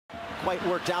quite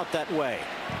worked out that way.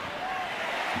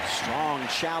 Strong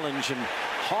challenge and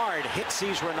hard hit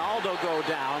sees Ronaldo go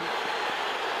down.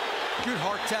 Good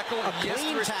hard tackle. A Yes,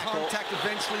 clean there is tackle. contact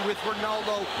eventually with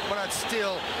Ronaldo, but that's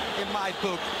still, in my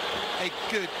book, a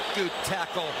good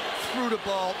tackle through the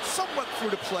ball, somewhat through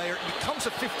the player. It becomes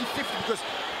a 50-50 because,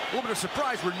 a little bit of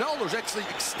surprise, Ronaldo's actually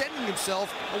extending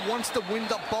himself and wants to win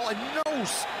the ball and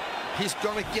knows he's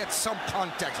going to get some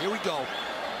contact. Here we go.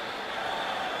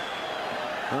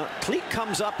 Cleat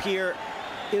comes up here.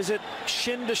 Is it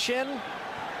shin to shin?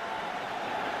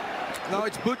 No,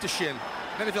 it's boot to shin.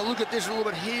 And if you look at this a little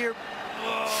bit here,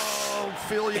 oh,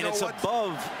 Phil, you know what? And it's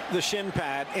above the shin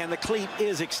pad, and the cleat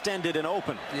is extended and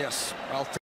open. Yes, I'll